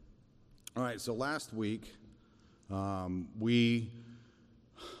All right, so last week I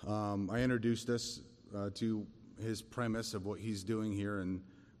introduced us to his premise of what he's doing here and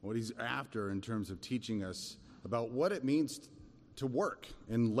what he's after in terms of teaching us about what it means to work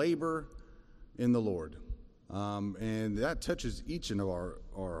and labor in the Lord. And that touches each of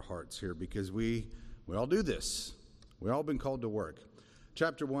our hearts here because we all do this. We've all been called to work.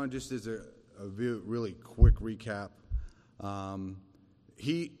 Chapter 1, just as a really quick recap,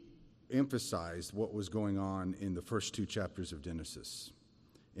 he emphasized what was going on in the first two chapters of Genesis,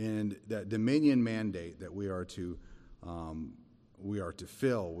 and that dominion mandate that we are to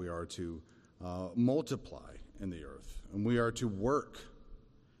fill, we are to multiply in the earth, and we are to work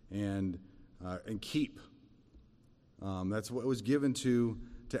and keep. That's what was given to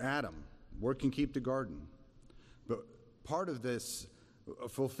Adam: work and keep the garden. But part of this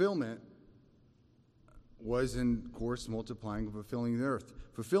fulfillment was, in course, multiplying and fulfilling the earth.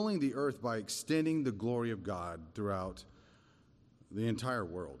 Fulfilling the earth by extending the glory of God throughout the entire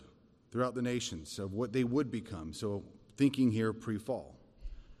world, throughout the nations, of what they would become. So thinking here pre-fall.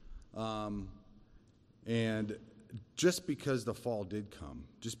 And just because the fall did come,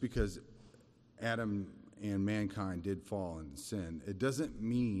 just because Adam and mankind did fall in sin, it doesn't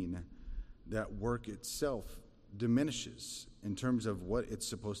mean that work itself diminishes in terms of what it's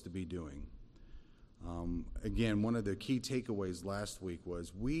supposed to be doing. Again, one of the key takeaways last week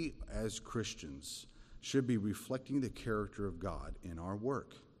was we as Christians should be reflecting the character of God in our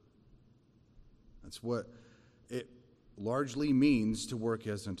work. That's what it largely means to work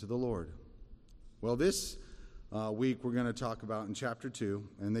as unto the Lord. Well, this week we're going to talk about in chapter 2,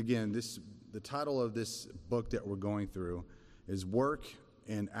 and again, the title of this book that we're going through is Work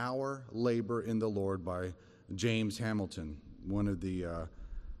and Our Labor in the Lord by James Hamilton, one of the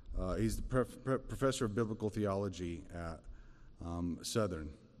he's the professor of biblical theology at Southern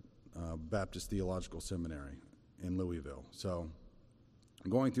Baptist Theological Seminary in Louisville. So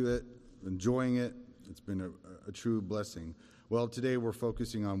I'm going through it, enjoying it. It's been a true blessing. Well, today we're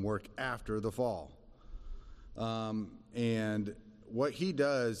focusing on work after the fall. And what he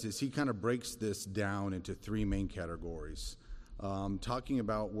does is he kind of breaks this down into three main categories, talking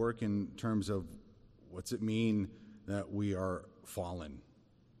about work in terms of what's it mean that we are fallen.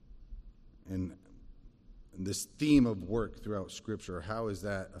 And this theme of work throughout Scripture, how is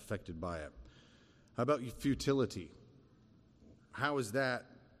that affected by it? How about futility? How has that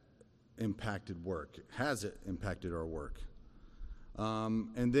impacted work? Has it impacted our work?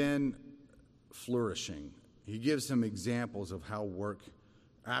 And then flourishing. He gives some examples of how work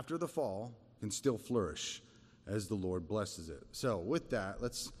after the fall can still flourish as the Lord blesses it. So with that,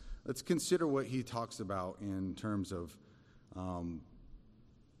 let's consider what he talks about in terms of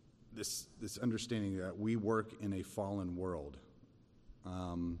this understanding that we work in a fallen world.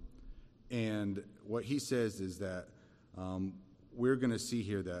 And what he says is that we're going to see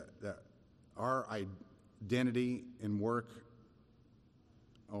here that our identity and work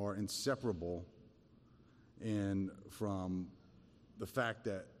are inseparable from the fact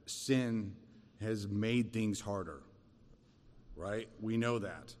that sin has made things harder, right? We know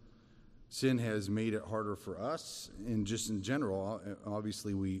that. Sin has made it harder for us, and just in general,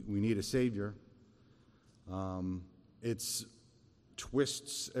 obviously we need a Savior. It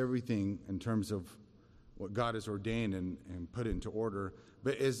twists everything in terms of what God has ordained and put into order,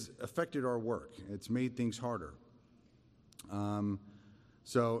 but has affected our work. It's made things harder.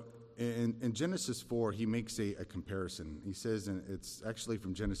 So in Genesis 4, he makes a comparison. He says, and it's actually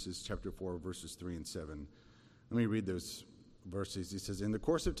from Genesis chapter 4, verses 3 and 7. Let me read those verses. He says, "In the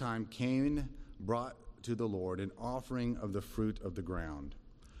course of time, Cain brought to the Lord an offering of the fruit of the ground.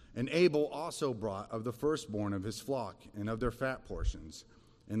 And Abel also brought of the firstborn of his flock and of their fat portions.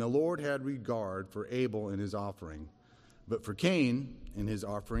 And the Lord had regard for Abel and his offering. But for Cain and his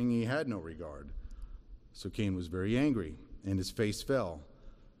offering he had no regard. So Cain was very angry, and his face fell.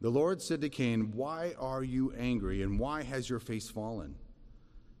 The Lord said to Cain, 'Why are you angry, and why has your face fallen?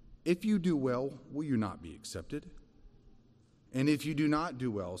 If you do well, will you not be accepted? And if you do not do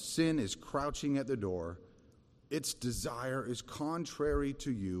well, sin is crouching at the door. Its desire is contrary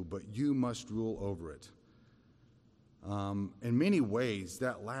to you, but you must rule over it.'" In many ways,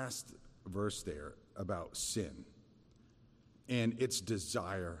 that last verse there about sin and its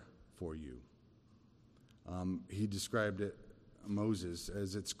desire for you, he described it, Moses,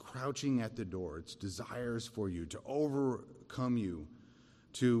 as it's crouching at the door. Its desires for you, to overcome you,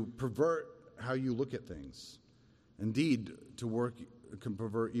 to pervert how you look at things. Indeed, to work can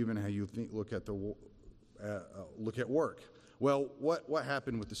pervert even how you look at work. Well, what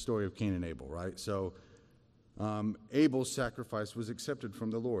happened with the story of Cain and Abel, right? So Abel's sacrifice was accepted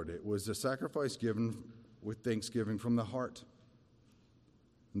from the Lord. It was a sacrifice given with thanksgiving from the heart.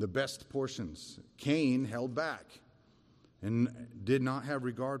 The best portions. Cain held back and did not have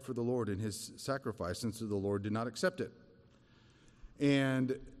regard for the Lord in his sacrifice, and so the Lord did not accept it.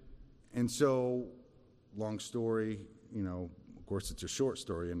 And so, long story, of course it's a short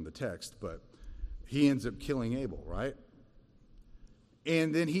story in the text, but he ends up killing Abel, right?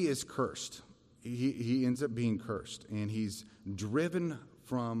 And then he is cursed. He ends up being cursed, and he's driven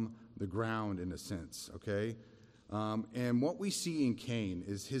from the ground in a sense, okay? And what we see in Cain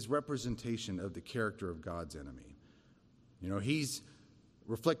is his representation of the character of God's enemy. He's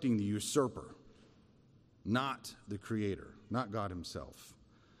reflecting the usurper, not the creator, not God himself.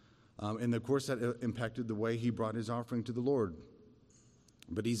 And of course, that impacted the way he brought his offering to the Lord.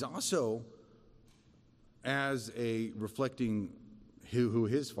 But he's also, as a reflecting who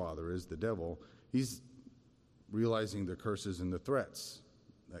his father is, the devil, he's realizing the curses and the threats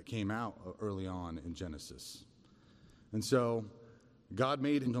that came out early on in Genesis. And so God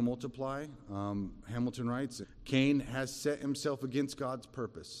made him to multiply. Hamilton writes, Cain has set himself against God's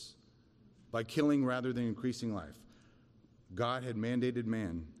purpose by killing rather than increasing life. God had mandated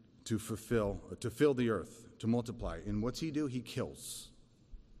man to fill the earth, to multiply. And what's he do? He kills.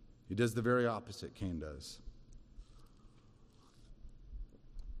 He does the very opposite Cain does.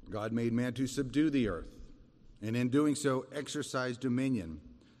 God made man to subdue the earth, and in doing so, exercise dominion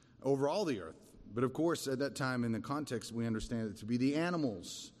over all the earth. But of course, at that time, in the context, we understand it to be the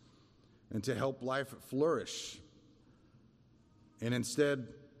animals and to help life flourish. And instead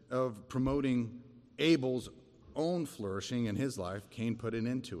of promoting Abel's own flourishing in his life, Cain put an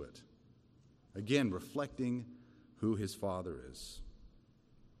end to it. Again, reflecting who his father is.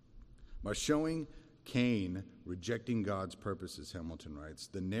 By showing Cain rejecting God's purposes, Hamilton writes,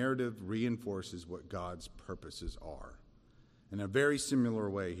 the narrative reinforces what God's purposes are. In a very similar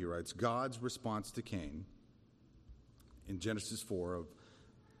way, he writes, God's response to Cain in Genesis 4 of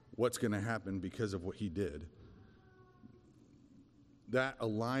what's going to happen because of what he did, that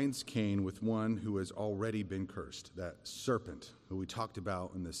aligns Cain with one who has already been cursed, that serpent who we talked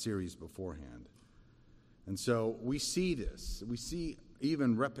about in the series beforehand. And so we see this. We see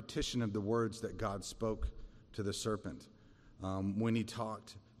even repetition of the words that God spoke to the serpent. When he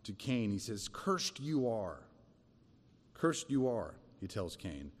talked to Cain, he says, "Cursed you are. Cursed you are," he tells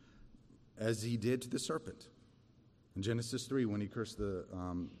Cain, as he did to the serpent. In Genesis 3, when he cursed the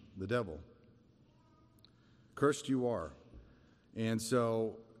devil. Cursed you are. And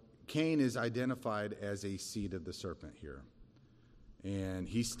so Cain is identified as a seed of the serpent here. And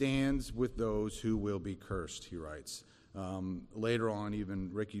he stands with those who will be cursed, he writes. Later on,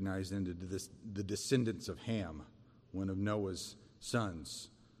 even recognized into the descendants of Ham, one of Noah's sons.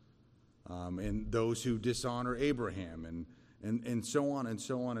 And those who dishonor Abraham, and so on and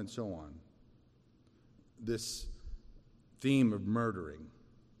so on and so on. This theme of murdering,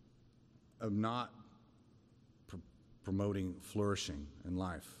 of not promoting flourishing in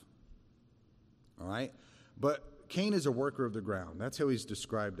life. All right? But Cain is a worker of the ground. That's how he's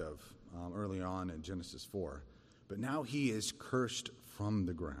described of early on in Genesis 4. But now he is cursed from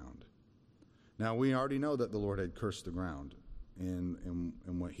the ground. Now, we already know that the Lord had cursed the ground in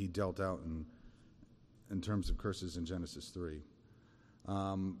what he dealt out in terms of curses in Genesis 3.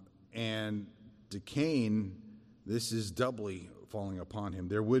 And to Cain, this is doubly falling upon him.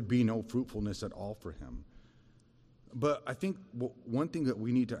 There would be no fruitfulness at all for him. But I think one thing that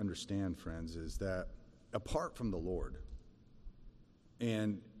we need to understand, friends, is that apart from the Lord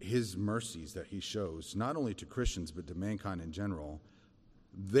and his mercies that he shows, not only to Christians but to mankind in general,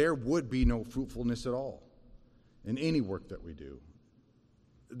 there would be no fruitfulness at all in any work that we do.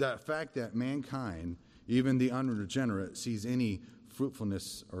 That fact that mankind, even the unregenerate, sees any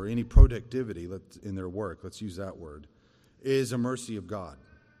fruitfulness or any productivity in their work, let's use that word, is a mercy of God.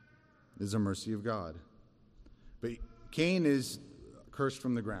 Is a mercy of God. But Cain is cursed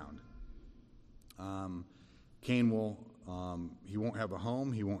from the ground. Cain he won't have a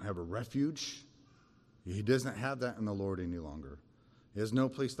home. He won't have a refuge. He doesn't have that in the Lord any longer. He has no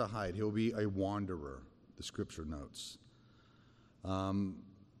place to hide. He'll be a wanderer, the scripture notes.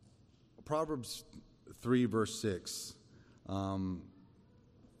 Proverbs 3, verse 6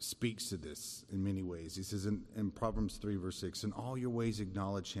 speaks to this in many ways. He says in Proverbs 3, verse 6, "In all your ways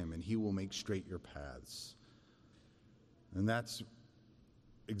acknowledge him, and he will make straight your paths." And that's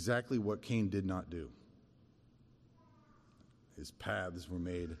exactly what Cain did not do. His paths were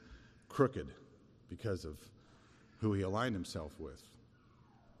made crooked because of who he aligned himself with.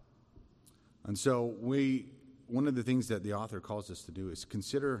 And so one of the things that the author calls us to do is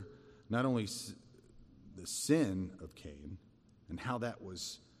consider not only the sin of Cain and how that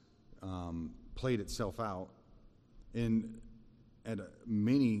was played itself out in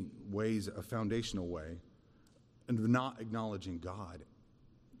many ways a foundational way, and not acknowledging God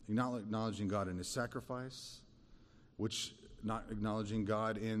in his sacrifice, which not acknowledging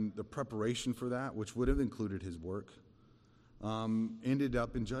God in the preparation for that, which would have included his work, ended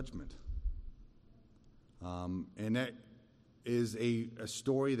up in judgment. And that is a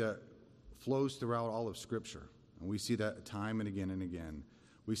story that flows throughout all of Scripture. And we see that time and again and again.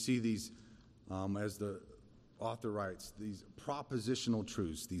 We see these, as the author writes, these propositional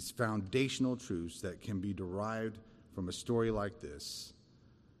truths, these foundational truths that can be derived from a story like this,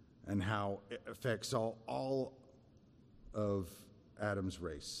 and how it affects all of Adam's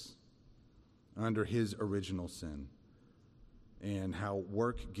race under his original sin, and how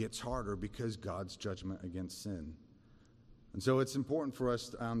work gets harder because God's judgment against sin. And so it's important for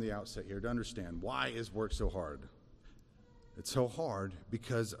us on the outset here to understand, why is work so hard? It's so hard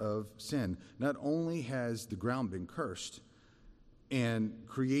because of sin. Not only has the ground been cursed and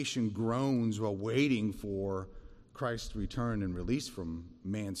creation groans while waiting for Christ's return and release from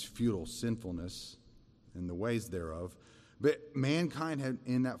man's futile sinfulness and the ways thereof, but mankind had,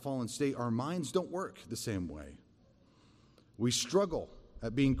 in that fallen state, our minds don't work the same way. We struggle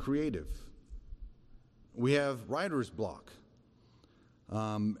at being creative. We have writer's block.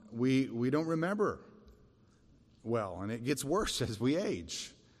 We don't remember well, and it gets worse as we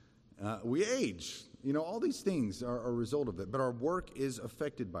age. All these things are a result of it, but our work is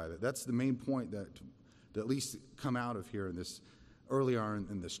affected by that. That's the main point that at least come out of here in this early on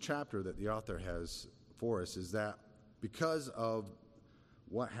in this chapter that the author has for us, is that because of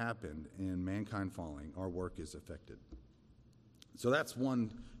what happened in mankind falling, our work is affected. So that's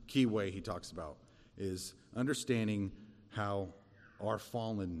one key way he talks about, is understanding how our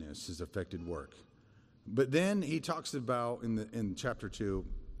fallenness has affected work. But then he talks about in chapter 2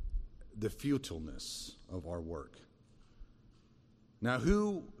 the futileness of our work. Now,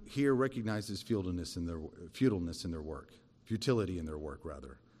 who here recognizes futileness in their work? Futility in their work,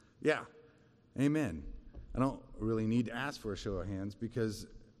 rather. Yeah, amen. I don't really need to ask for a show of hands because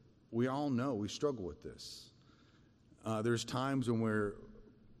we all know we struggle with this. There's times when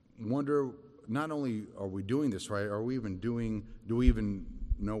we wonder, not only are we doing this right, do we even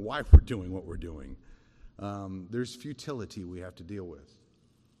know why we're doing what we're doing? There's futility we have to deal with.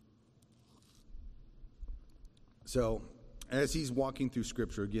 So, as he's walking through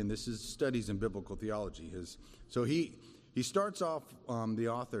Scripture, again, this is studies in biblical theology. So he starts off, the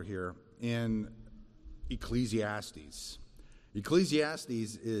author here, in Ecclesiastes. Ecclesiastes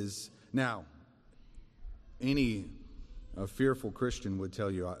is, now, a fearful Christian would tell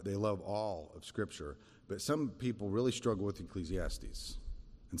you they love all of Scripture, but some people really struggle with Ecclesiastes.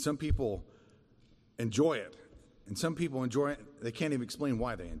 And some people enjoy it. And some people enjoy it, they can't even explain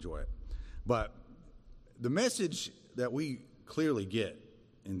why they enjoy it. But the message that we clearly get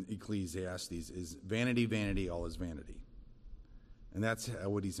in Ecclesiastes is vanity, vanity, all is vanity. And that's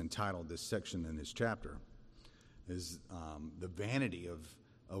what he's entitled this section in his chapter, is the vanity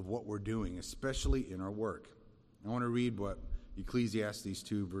of what we're doing, especially in our work. I want to read what Ecclesiastes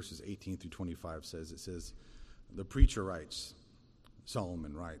 2, verses 18 through 25 says. It says, the preacher writes,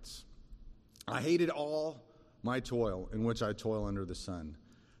 Solomon writes, I hated all my toil in which I toil under the sun,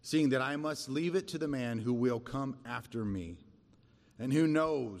 seeing that I must leave it to the man who will come after me, and who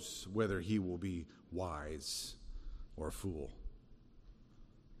knows whether he will be wise or fool.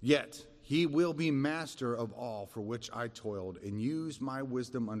 Yet he will be master of all for which I toiled and used my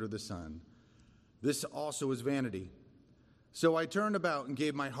wisdom under the sun. This also is vanity. So I turned about and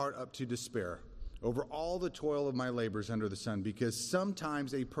gave my heart up to despair over all the toil of my labors under the sun, because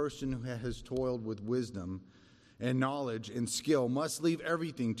sometimes a person who has toiled with wisdom and knowledge and skill must leave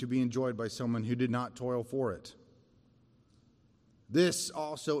everything to be enjoyed by someone who did not toil for it. This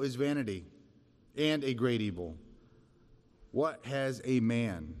also is vanity and a great evil. What has a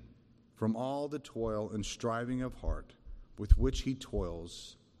man from all the toil and striving of heart with which he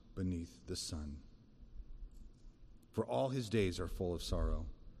toils beneath the sun? For all his days are full of sorrow,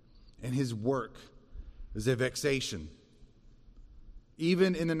 and his work is a vexation.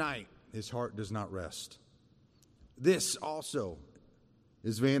 Even in the night, his heart does not rest. This also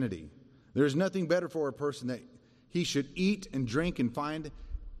is vanity. There is nothing better for a person that he should eat and drink and find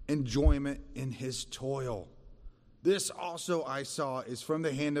enjoyment in his toil. This also I saw is from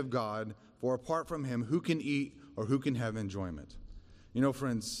the hand of God, for apart from him, who can eat or who can have enjoyment? You know,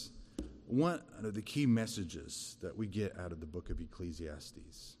 friends, one of the key messages that we get out of the book of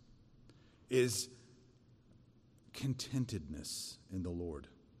Ecclesiastes is contentedness in the Lord.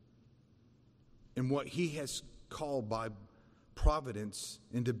 and what he has called by providence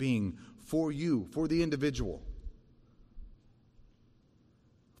into being for you, for the individual.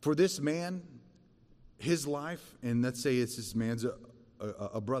 For this man, his life, and let's say it's this man's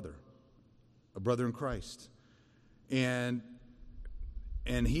a brother in Christ. And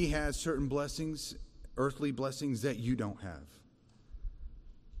he has certain blessings, earthly blessings that you don't have.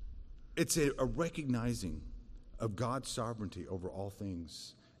 It's a recognizing of God's sovereignty over all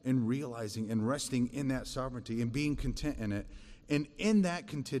things, and realizing and resting in that sovereignty and being content in it. And in that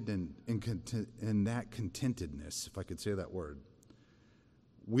contentedness, if I could say that word,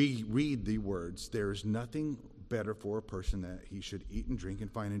 we read the words, there is nothing better for a person that he should eat and drink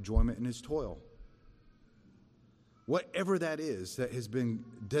and find enjoyment in his toil. Whatever that is that has been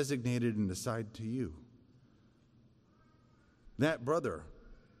designated and assigned to you. That brother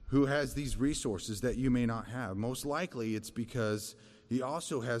who has these resources that you may not have, most likely it's because he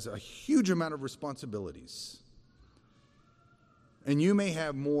also has a huge amount of responsibilities. And you may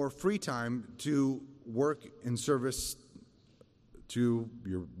have more free time to work in service to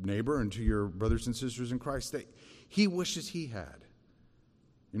your neighbor and to your brothers and sisters in Christ that he wishes he had.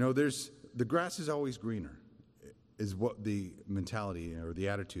 You know, the grass is always greener, is what the mentality or the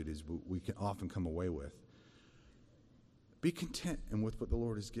attitude is we can often come away with. Be content with what the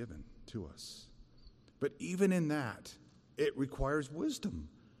Lord has given to us. But even in that, it requires wisdom.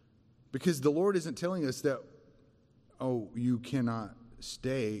 Because the Lord isn't telling us that, oh, you cannot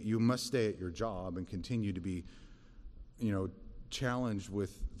stay, you must stay at your job and continue to be, challenged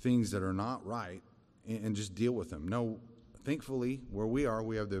with things that are not right and just deal with them. No, thankfully, where we are,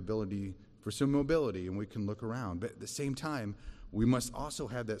 we have the ability for some mobility and we can look around. But at the same time, we must also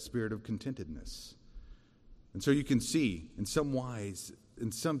have that spirit of contentedness. And so you can see, in some ways,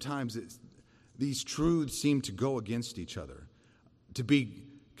 and sometimes these truths seem to go against each other. To be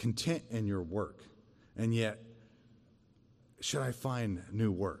content in your work, and yet, should I find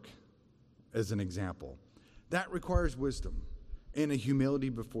new work, as an example? That requires wisdom and a humility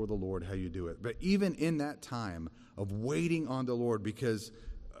before the Lord, how you do it. But even in that time of waiting on the Lord, because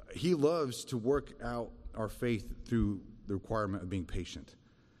he loves to work out our faith through the requirement of being patient,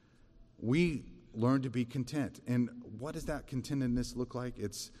 we learn to be content. And what does that contentedness look like?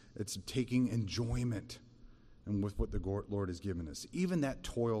 It's taking enjoyment and with what the Lord has given us. Even that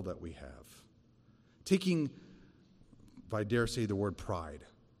toil that we have. Taking, if I dare say the word, pride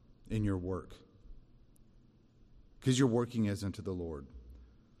in your work. Because you're working as unto the Lord.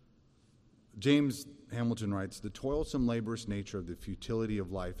 James Hamilton writes, the toilsome, laborious nature of the futility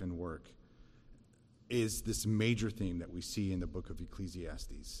of life and work is this major theme that we see in the book of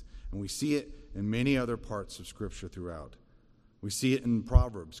Ecclesiastes. And we see it in many other parts of Scripture throughout. We see it in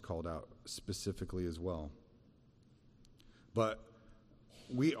Proverbs called out specifically as well. But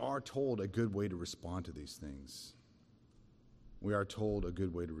we are told a good way to respond to these things. We are told a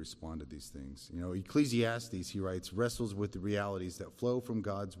good way to respond to these things. Ecclesiastes, he writes, wrestles with the realities that flow from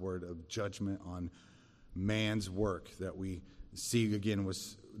God's word of judgment on man's work that we see again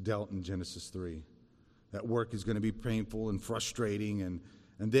was dealt in Genesis 3. That work is going to be painful and frustrating, and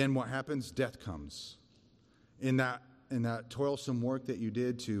then what happens? Death comes. In that toilsome work that you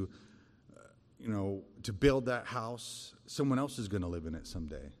did to build that house, someone else is going to live in it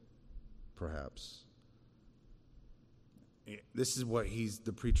someday, perhaps. This is what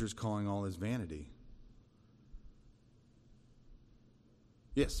the preacher's calling all his vanity.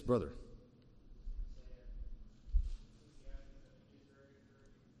 Yes, brother.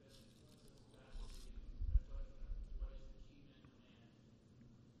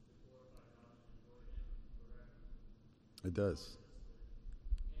 It does.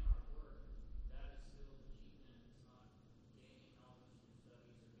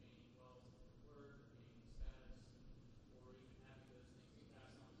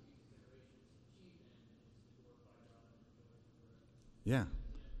 Yeah.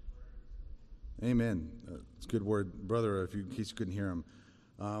 Amen. It's a good word. Brother, in case you couldn't hear him,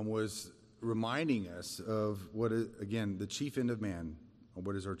 was reminding us of what is, again, the chief end of man.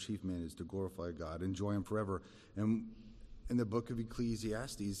 What is our chief man? Is to glorify God, enjoy him forever. And in the book of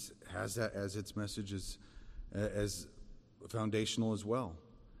Ecclesiastes has that as its message as foundational as well.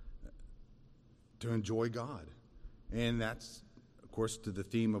 To enjoy God. And that's, of course, to the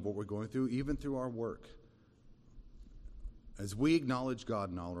theme of what we're going through, even through our work. As we acknowledge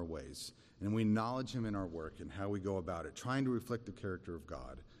God in all our ways, and we acknowledge him in our work and how we go about it, trying to reflect the character of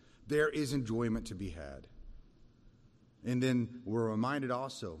God, there is enjoyment to be had. And then we're reminded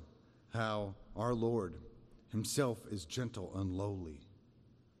also how our Lord himself is gentle and lowly.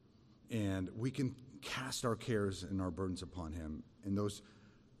 And we can cast our cares and our burdens upon him. And those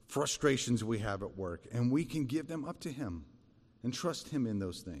frustrations we have at work, and we can give them up to him and trust him in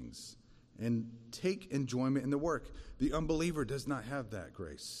those things and take enjoyment in the work. The unbeliever does not have that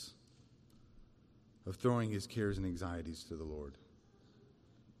grace of throwing his cares and anxieties to the Lord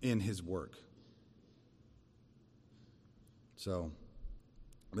in his work. So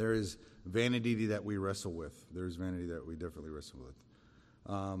there is vanity that we wrestle with. There's vanity that we definitely wrestle with.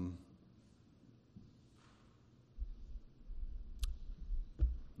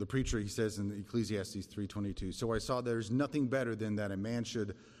 The preacher, he says in Ecclesiastes 3:22, so I saw there's nothing better than that a man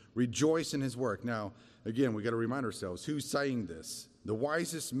should rejoice in his work. Now, again, we got to remind ourselves, who's saying this? The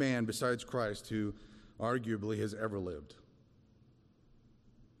wisest man besides Christ who arguably has ever lived.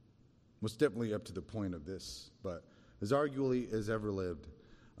 Was definitely up to the point of this, but as arguably as ever lived.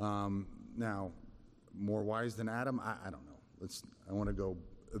 Now, more wise than Adam? I don't know. I want to go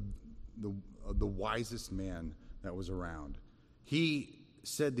the wisest man that was around. He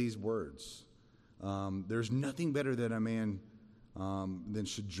said these words. There's nothing better than a man than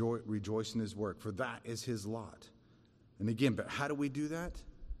should rejoice in his work, for that is his lot. And again, but how do we do that?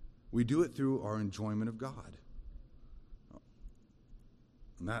 We do it through our enjoyment of God.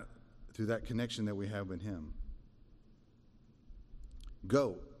 And that through that connection that we have with him.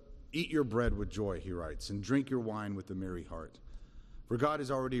 Go, eat your bread with joy, he writes, and drink your wine with a merry heart. For God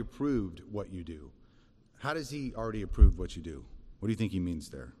has already approved what you do. How does he already approve what you do? What do you think he means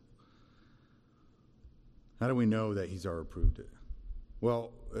there? How do we know that he's already approved it?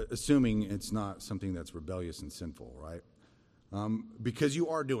 Well, assuming it's not something that's rebellious and sinful, right? Because you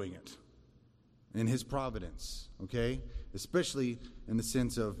are doing it in his providence, okay? Especially in the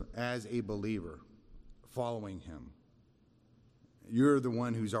sense of as a believer, following him. You're the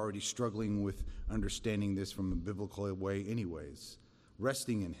one who's already struggling with understanding this from a biblical way anyways,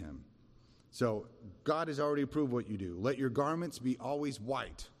 resting in him. So God has already approved what you do. Let your garments be always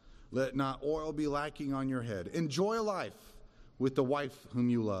white. Let not oil be lacking on your head. Enjoy life with the wife whom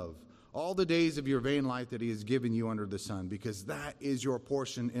you love, all the days of your vain life that he has given you under the sun, because that is your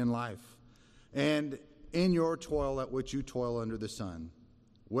portion in life. And in your toil at which you toil under the sun,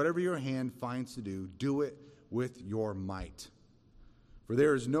 whatever your hand finds to do, do it with your might. For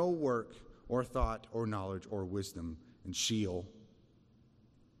there is no work or thought or knowledge or wisdom in Sheol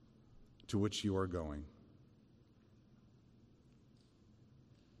to which you are going.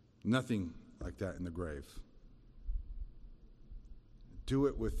 Nothing like that in the grave. Do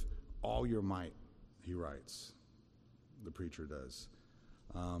it with all your might, he writes. The preacher does.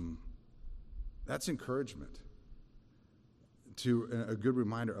 That's encouragement. To a good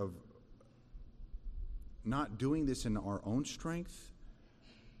reminder of not doing this in our own strength,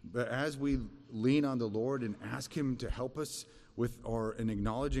 but as we lean on the Lord and ask him to help us with in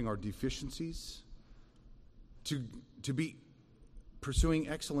acknowledging our deficiencies, to be pursuing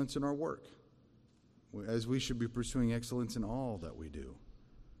excellence in our work, as we should be pursuing excellence in all that we do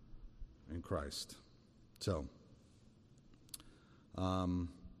in Christ. So,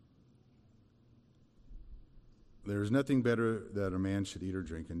 there's nothing better that a man should eat or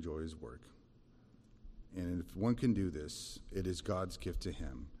drink and enjoy his work. And if one can do this, it is God's gift to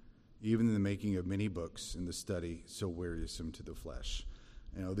him, even in the making of many books and the study so wearisome to the flesh.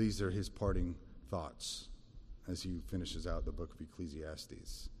 You know, these are his parting thoughts as he finishes out the book of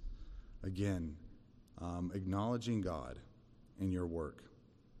Ecclesiastes. Again, acknowledging God in your work.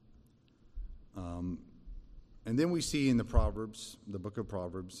 And then we see in the Proverbs, the book of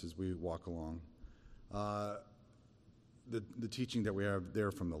Proverbs, as we walk along, the teaching that we have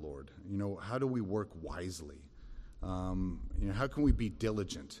there from the Lord. You know, how do we work wisely? How can we be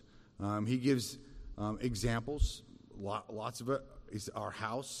diligent? He gives examples. Lots of it. Our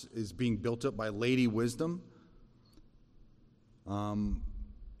house is being built up by Lady Wisdom. And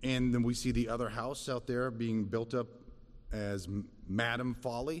then we see the other house out there being built up as Madam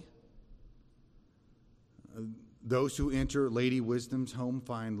Folly. Those who enter Lady Wisdom's home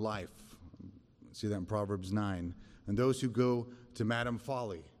find life. See that in Proverbs 9. And those who go to Madam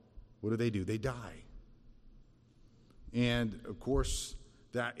Folly, what do? They die. And, of course,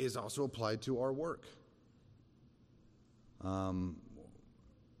 that is also applied to our work.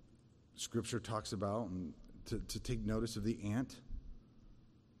 Scripture talks about to take notice of the ant,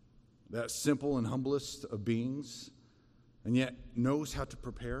 that simple and humblest of beings, and yet knows how to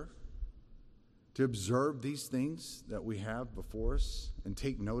prepare, to observe these things that we have before us and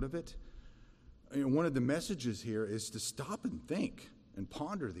take note of it. One of the messages here is to stop and think and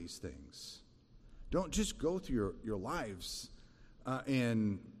ponder these things. Don't just go through your lives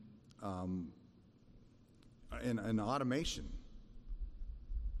in automation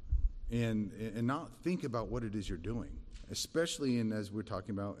and not think about what it is you're doing. especially as we're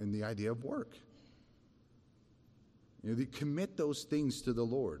talking about in the idea of work. They commit those things to the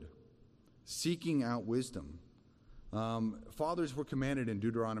Lord, seeking out wisdom. Fathers were commanded in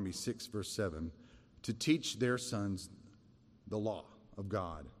Deuteronomy 6, verse 7, to teach their sons the law of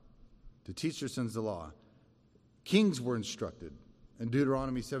God, to teach their sons the law. Kings were instructed in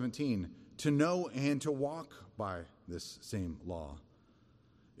Deuteronomy 17 to know and to walk by this same law.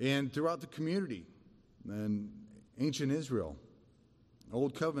 And throughout the community, and ancient Israel,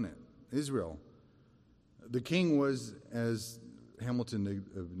 Old Covenant Israel, the king was, as Hamilton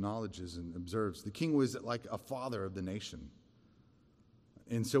acknowledges and observes, the king was like a father of the nation.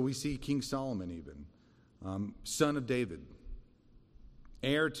 And so we see King Solomon even, son of David,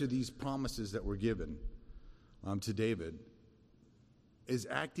 heir to these promises that were given to David, is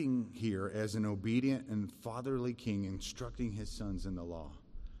acting here as an obedient and fatherly king, instructing his sons in the law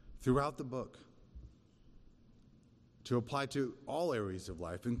throughout the book to apply to all areas of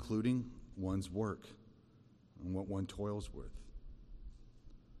life, including one's work and what one toils with.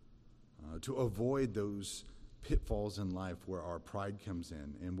 To avoid those pitfalls in life where our pride comes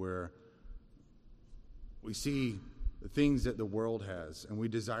in and where we see the things that the world has and we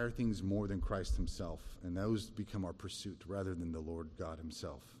desire things more than Christ himself, and those become our pursuit rather than the Lord God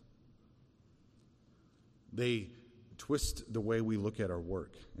himself. They twist the way we look at our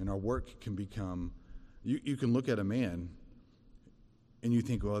work, and our work can become, you can look at a man and you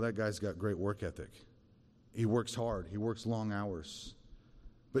think, well, that guy's got great work ethic. He works hard. He works long hours.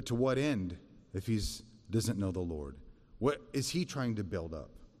 But to what end if he doesn't know the Lord? What is he trying to build up?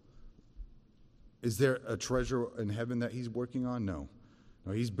 Is there a treasure in heaven that he's working on? No.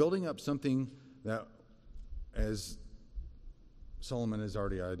 No, he's building up something that, as Solomon has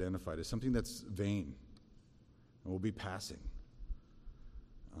already identified, is something that's vain and will be passing.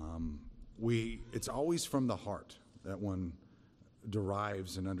 It's always from the heart that one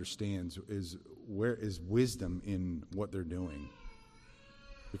derives and understands where is wisdom in what they're doing.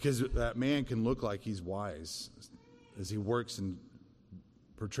 Because that man can look like he's wise as he works and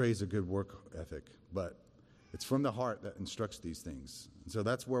portrays a good work ethic, but it's from the heart that instructs these things. And so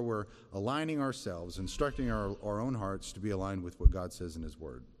that's where we're aligning ourselves, instructing our own hearts to be aligned with what God says in his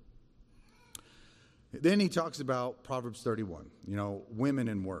word. Then he talks about Proverbs 31, women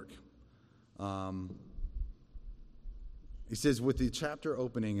in work. He says, with the chapter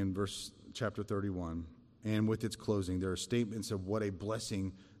opening in chapter 31 and with its closing, there are statements of what a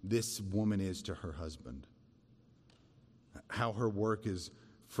blessing this woman is to her husband. How her work is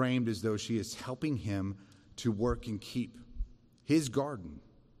framed as though she is helping him to work and keep his garden.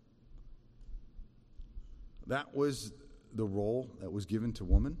 That was the role that was given to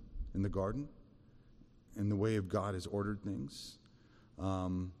woman in the garden, and the way of God has ordered things.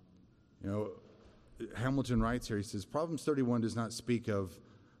 Hamilton writes here, he says, Proverbs 31 does not speak of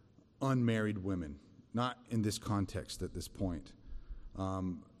unmarried women, not in this context at this point,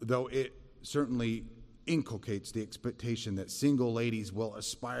 though it certainly inculcates the expectation that single ladies will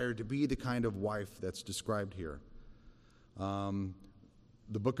aspire to be the kind of wife that's described here.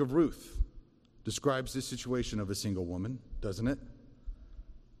 The book of Ruth describes the situation of a single woman, doesn't it?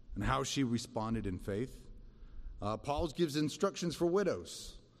 And how she responded in faith. Paul gives instructions for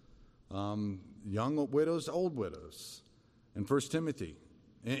widows, young widows, old widows, in 1 Timothy.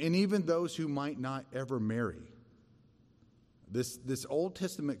 And even those who might not ever marry. This Old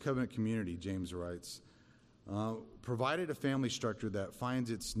Testament covenant community, James writes, provided a family structure that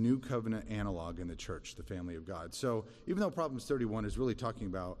finds its new covenant analog in the church, the family of God. So even though Proverbs 31 is really talking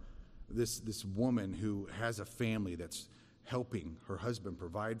about this woman who has a family that's helping her husband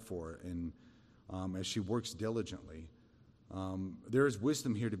provide for it, and as she works diligently, there is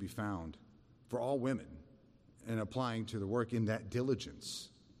wisdom here to be found for all women and applying to the work in that diligence,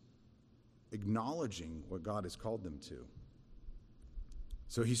 acknowledging what God has called them to.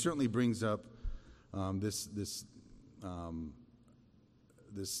 So he certainly brings up this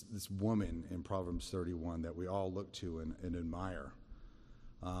woman in Proverbs 31 that we all look to and admire.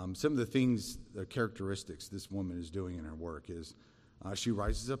 Some of the things, the characteristics this woman is doing in her work is she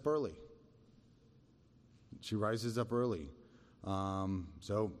rises up early. She rises up early.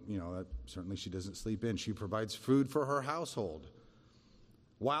 That certainly she doesn't sleep in. She provides food for her household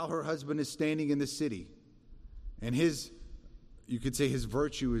while her husband is standing in the city. And you could say his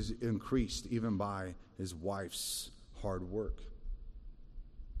virtue is increased even by his wife's hard work.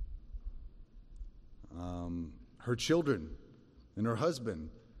 Her children and her husband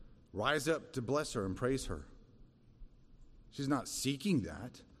rise up to bless her and praise her. She's not seeking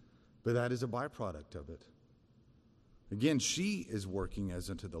that, but that is a byproduct of it. Again, she is working as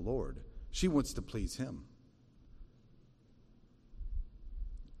unto the Lord. She wants to please him.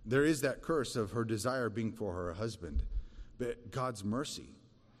 there is that curse of her desire being for her husband, but God's mercy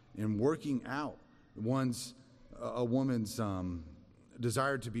in working out a woman's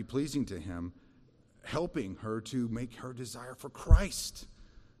desire to be pleasing to him, helping her to make her desire for Christ,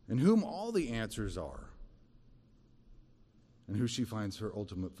 in whom all the answers are, and who she finds her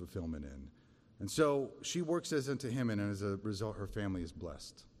ultimate fulfillment in. And so she works as unto him, and as a result, her family is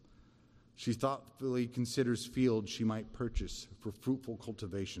blessed. She thoughtfully considers fields she might purchase for fruitful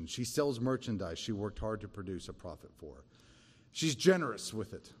cultivation. She sells merchandise she worked hard to produce a profit for. She's generous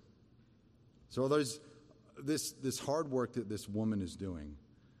with it. So there's this hard work that this woman is doing,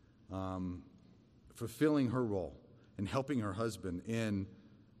 fulfilling her role and helping her husband in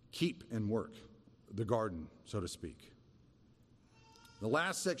keep and work the garden, so to speak. The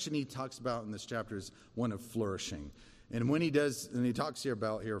last section he talks about in this chapter is one of flourishing. And when he talks here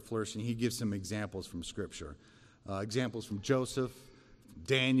about flourishing, he gives some examples from Scripture. Examples from Joseph,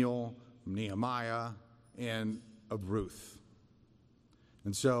 Daniel, from Nehemiah, and of Ruth.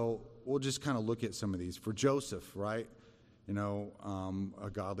 And so we'll just kind of look at some of these. For Joseph, right? A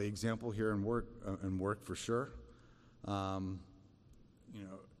godly example here in work for sure.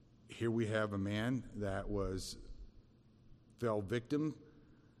 Here we have a man that fell victim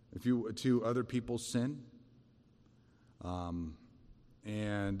to other people's sin.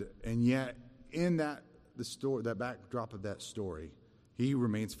 And yet in that backdrop of that story, he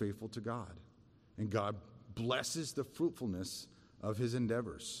remains faithful to God, and God blesses the fruitfulness of his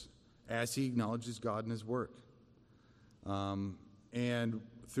endeavors as he acknowledges God in his work. And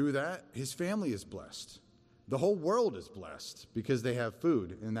through that, his family is blessed. The whole world is blessed because they have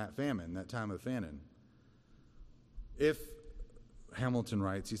food in that time of famine. Hamilton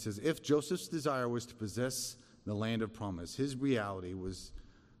writes, he says, if Joseph's desire was to possess the land of promise, his reality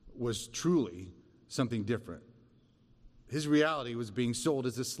was truly something different. His reality was being sold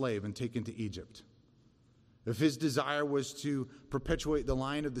as a slave and taken to Egypt. If his desire was to perpetuate the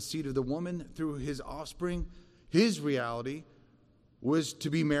line of the seed of the woman through his offspring, his reality was to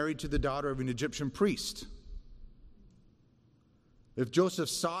be married to the daughter of an Egyptian priest. If Joseph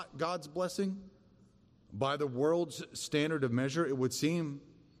sought God's blessing, by the world's standard of measure, it would seem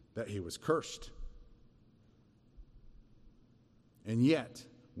that he was cursed. And yet,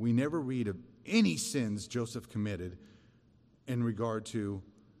 we never read of any sins Joseph committed in regard to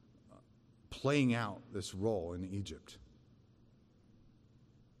playing out this role in Egypt.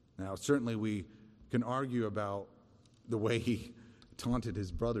 Now, certainly we can argue about the way he taunted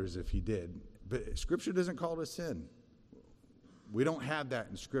his brothers if he did, but Scripture doesn't call it a sin. We don't have that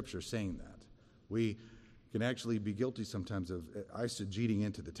in Scripture saying that. We can actually be guilty sometimes of eisegeting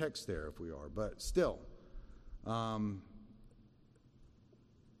into the text there if we are, but still,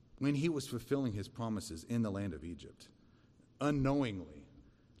 when he was fulfilling his promises in the land of Egypt, unknowingly,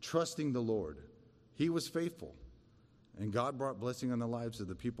 trusting the Lord, he was faithful, and God brought blessing on the lives of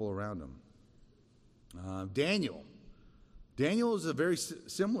the people around him. Daniel is a very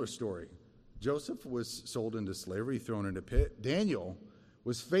similar story. Joseph was sold into slavery, thrown into a pit. Daniel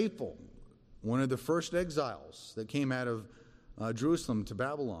was faithful, one of the first exiles that came out of Jerusalem to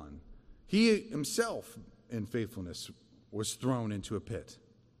Babylon. He himself, in faithfulness, was thrown into a pit.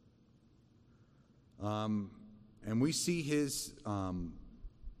 And we see his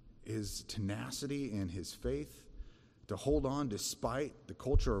tenacity and his faith to hold on despite the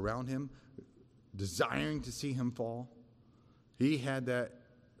culture around him desiring to see him fall. He had that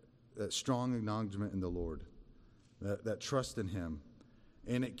strong acknowledgement in the Lord, that trust in him,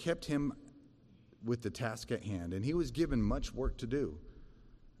 and it kept him with the task at hand. And he was given much work to do.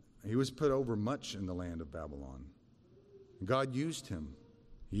 He was put over much in the land of Babylon. God used him.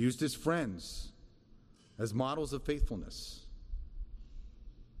 He used his friends as models of faithfulness.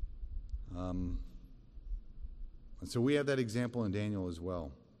 And so we have that example in Daniel as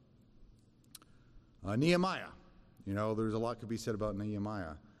well. Nehemiah. There's a lot could be said about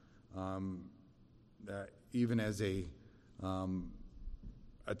Nehemiah. That even as a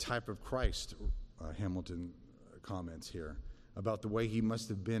type of Christ, Hamilton comments here about the way he must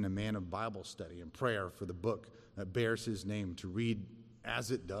have been a man of Bible study and prayer for the book that bears his name, to read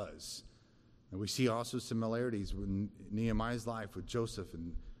as it does. And we see also similarities with Nehemiah's life with Joseph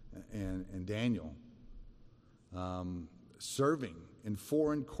and Daniel, serving in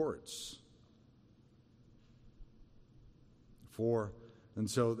foreign courts. And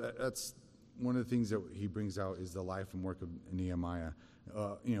so that's one of the things that he brings out is the life and work of Nehemiah.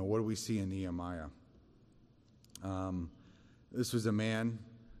 What do we see in Nehemiah? This was a man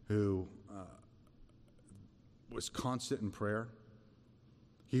who was constant in prayer.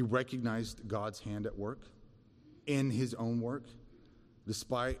 He recognized God's hand at work in his own work.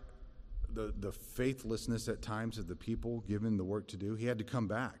 despite the faithlessness at times of the people given the work to do, he had to come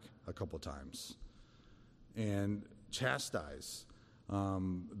back a couple times and chastise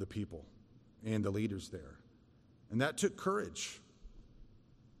the people and the leaders there. And that took courage,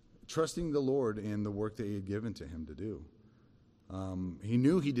 trusting the Lord in the work that he had given to him to do. He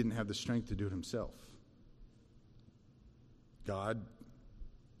knew he didn't have the strength to do it himself. God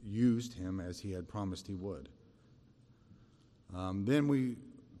used him as he had promised he would. Then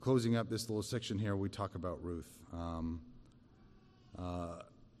closing up this little section here, we talk about Ruth.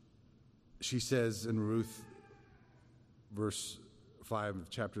 She says in Ruth, verse 5 of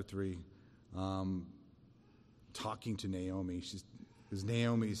chapter 3, talking to Naomi, because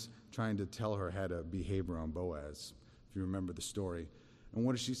Naomi's trying to tell her how to behave around Boaz, if you remember the story. And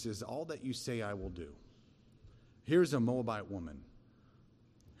what she says, all that you say I will do. Here's a Moabite woman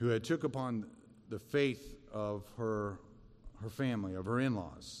who had took upon the faith of her family, of her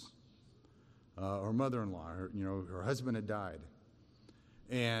in-laws, her mother-in-law, her husband had died.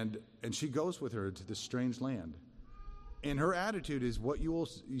 And she goes with her to this strange land. And her attitude is, what you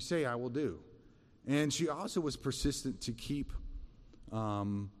say I will do. And she also was persistent to keep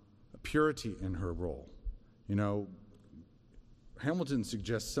purity in her role. Hamilton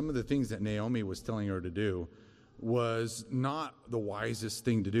suggests some of the things that Naomi was telling her to do was not the wisest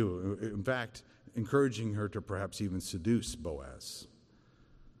thing to do. In fact, encouraging her to perhaps even seduce Boaz.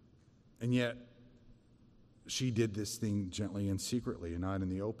 And yet, she did this thing gently and secretly and not in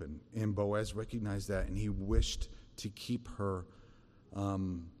the open. And Boaz recognized that, and he wished to keep her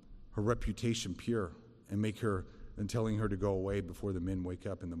reputation pure and telling her to go away before the men wake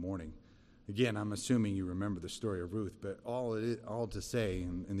up in the morning. Again, I'm assuming you remember the story of Ruth, but all to say,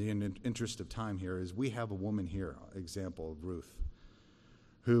 in the interest of time here, is we have a woman here, example of Ruth,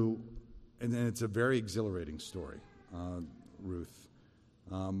 who, and then it's a very exhilarating story, Ruth.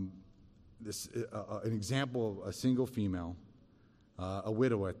 An example of a single female, a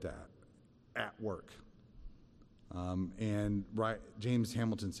widow at that, at work. James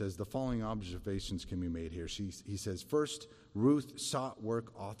Hamilton says the following observations can be made here. He says, first, Ruth sought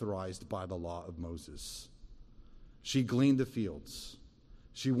work authorized by the law of Moses. She gleaned the fields.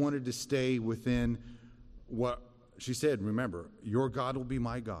 She wanted to stay within what she said. Remember, your God will be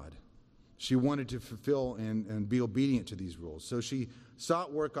my God. She wanted to fulfill and be obedient to these rules. So she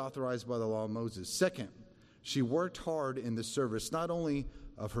sought work authorized by the law of Moses. Second, she worked hard in the service, not only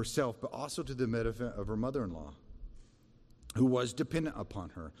of herself, but also to the benefit of her mother-in-law, who was dependent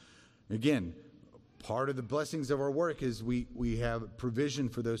upon her. Again, part of the blessings of our work is we have provision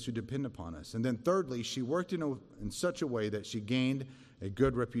for those who depend upon us. And then thirdly, she worked in such a way that she gained a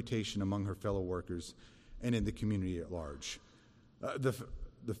good reputation among her fellow workers and in the community at large.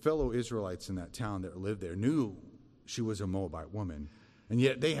 The fellow Israelites in that town that lived there knew she was a Moabite woman, and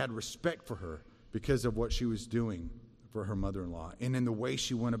yet they had respect for her because of what she was doing for her mother-in-law and in the way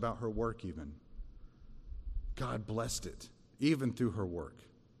she went about her work even. God blessed it, even through her work.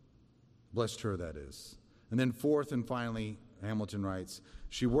 Blessed her, that is. And then fourth and finally, Hamilton writes,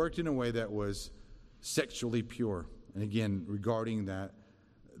 she worked in a way that was sexually pure. And again, regarding that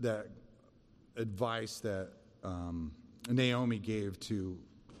advice that Naomi gave to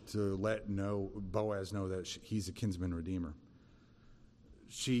let Boaz know that he's a kinsman redeemer.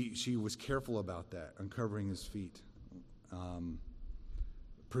 She was careful about that, uncovering his feet.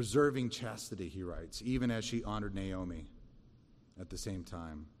 Preserving chastity, he writes, even as she honored Naomi at the same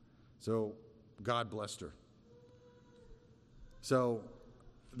time. So God blessed her. So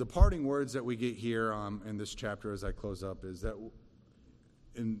the parting words that we get here in this chapter as I close up is that,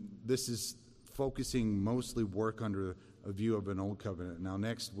 and this is focusing mostly work under a view of an old covenant. Now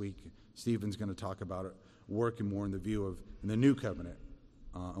next week, Stephen's going to talk about it, working more in the view of the new covenant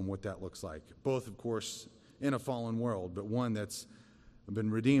and what that looks like. Both, of course, in a fallen world, but one that's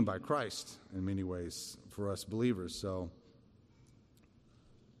been redeemed by Christ in many ways for us believers. So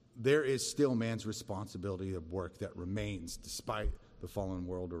there is still man's responsibility of work that remains despite the fallen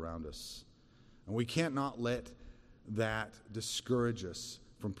world around us. And we can't not let that discourage us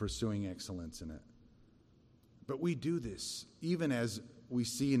from pursuing excellence in it. But we do this, even as we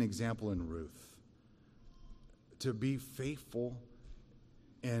see an example in Ruth, to be faithful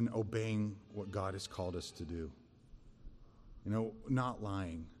in obeying what God has called us to do. Not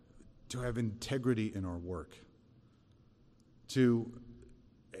lying, to have integrity in our work, to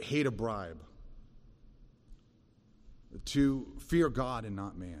hate a bribe, to fear God and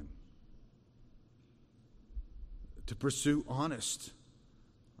not man, to pursue honest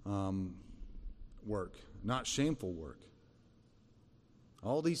work, not shameful work.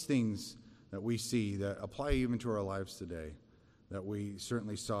 All these things that we see that apply even to our lives today, that we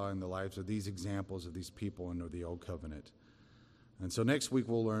certainly saw in the lives of these examples of these people under the Old Covenant. And so next week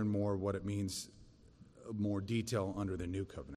we'll learn more what it means, more detail under the New Covenant.